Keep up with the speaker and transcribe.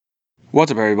What's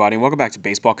up, everybody, and welcome back to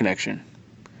Baseball Connection.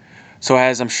 So,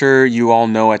 as I'm sure you all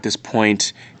know at this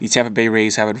point, the Tampa Bay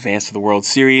Rays have advanced to the World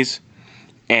Series,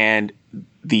 and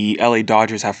the LA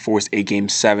Dodgers have forced a Game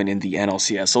 7 in the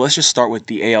NLCS. So, let's just start with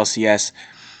the ALCS.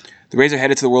 The Rays are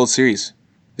headed to the World Series.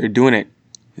 They're doing it.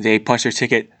 They punched their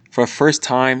ticket for the first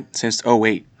time since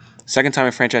 2008. Second time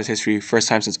in franchise history, first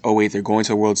time since 2008. They're going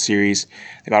to the World Series.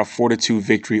 They got a 4-2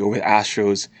 victory over the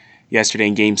Astros yesterday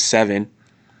in Game 7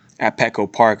 at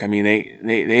Petco Park. I mean,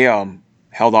 they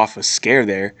held off a scare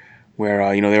there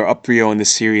where they were up 3-0 in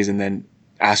this series, and then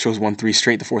Astros won 3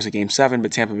 straight to force a Game 7,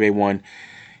 but Tampa Bay won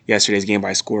yesterday's game by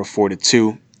a score of 4-2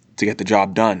 to get the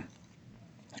job done.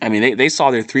 I mean, they saw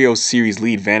their 3-0 series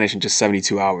lead vanish in just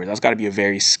 72 hours. That's got to be a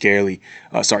very scary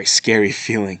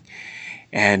feeling,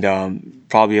 and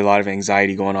probably a lot of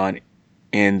anxiety going on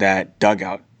in that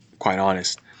dugout, quite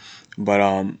honest. But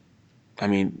I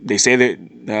mean, they say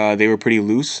that they were pretty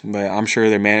loose, but I'm sure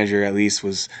their manager at least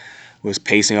was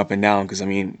pacing up and down because, I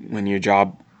mean, when your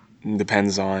job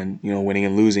depends on, winning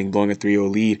and losing, blowing a 3-0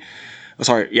 lead.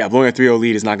 Blowing a 3-0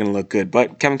 lead is not going to look good.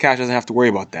 But Kevin Cash doesn't have to worry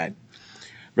about that.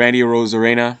 Randy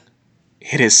Arozarena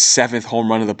hit his 7th home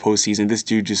run of the postseason. This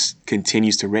dude just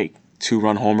continues to rake.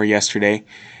 2-run homer yesterday.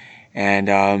 And,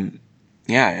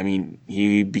 I mean,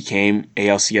 he became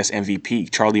ALCS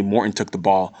MVP. Charlie Morton took the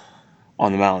ball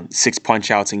on the mound. 6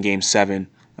 punch-outs in Game 7.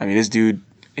 I mean, this dude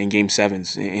in Game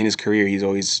 7s, in his career, he's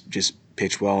always just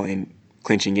pitched well in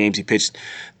clinching games. He pitched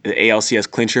the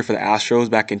ALCS clincher for the Astros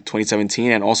back in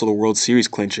 2017 and also the World Series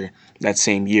clincher that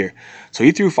same year. So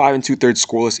he threw 5 2/3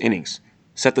 scoreless innings,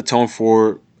 set the tone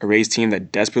for a Rays team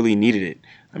that desperately needed it.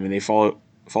 I mean, they were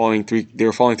following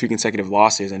 3 consecutive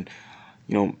losses, and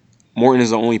Morton is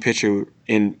the only pitcher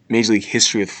in Major League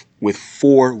history with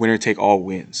 4 winner-take-all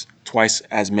wins, twice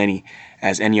as many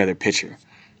as any other pitcher.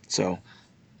 So,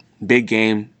 big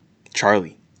game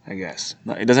Charlie, I guess.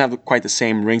 It doesn't have quite the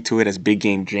same ring to it as Big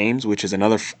Game James, which is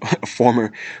another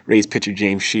former Rays pitcher,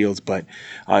 James Shields, but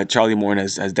Charlie Morton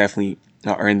has definitely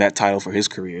earned that title for his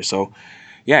career. So,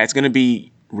 yeah, it's going to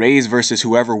be Rays versus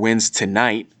whoever wins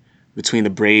tonight between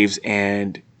the Braves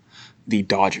and the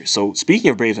Dodgers. So, speaking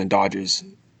of Braves and Dodgers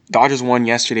won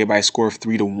yesterday by a score of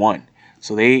 3-1.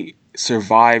 So they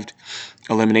survived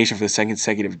elimination for the second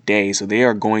consecutive day. So they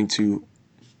are going to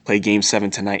play Game 7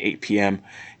 tonight, 8 p.m.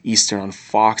 Eastern on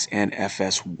Fox and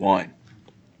FS1.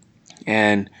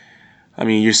 And, I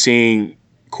mean, you're seeing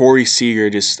Corey Seager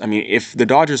if the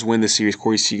Dodgers win the series,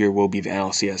 Corey Seager will be the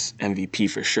NLCS MVP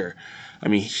for sure. I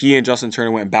mean, he and Justin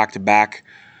Turner went back-to-back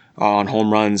on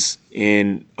home runs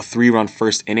in a 3-run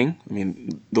first inning. I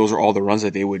mean, those are all the runs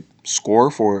that they would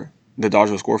score for the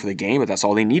Dodgers would score for the game, but that's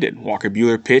all they needed. Walker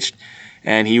Buehler pitched,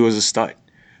 and he was a stud.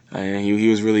 He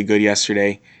was really good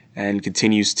yesterday and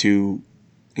continues to,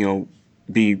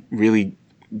 be really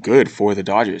good for the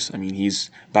Dodgers. I mean,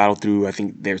 he's battled through, I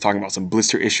think they were talking about some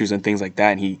blister issues and things like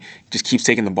that, and he just keeps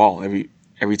taking the ball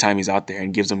every time he's out there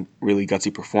and gives them really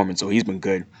gutsy performance. So he's been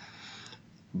good.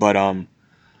 But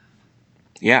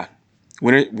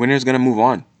winner's going to move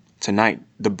on tonight.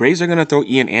 The Braves are going to throw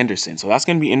Ian Anderson, so that's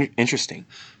going to be interesting.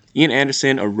 Ian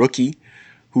Anderson, a rookie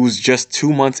who's just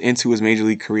 2 months into his Major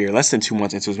League career, less than 2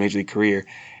 months into his Major League career,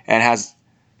 and has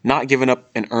not given up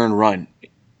an earned run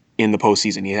in the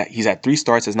postseason. He's had 3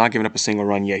 starts, has not given up a single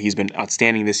run yet. He's been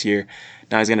outstanding this year.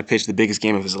 Now he's going to pitch the biggest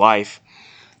game of his life,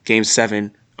 Game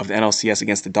 7 of the NLCS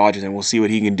against the Dodgers, and we'll see what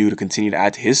he can do to continue to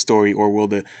add to his story, or will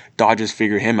the Dodgers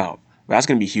figure him out? Well, that's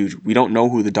going to be huge. We don't know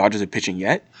who the Dodgers are pitching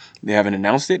yet. They haven't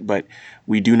announced it, but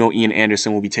we do know Ian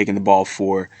Anderson will be taking the ball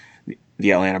for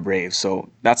the Atlanta Braves. So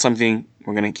that's something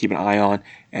we're going to keep an eye on,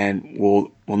 and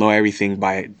we'll know everything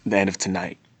by the end of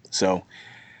tonight. So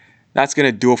that's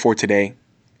going to do it for today.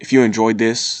 If you enjoyed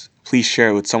this, please share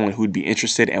it with someone who'd be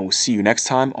interested, and we'll see you next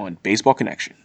time on Baseball Connection.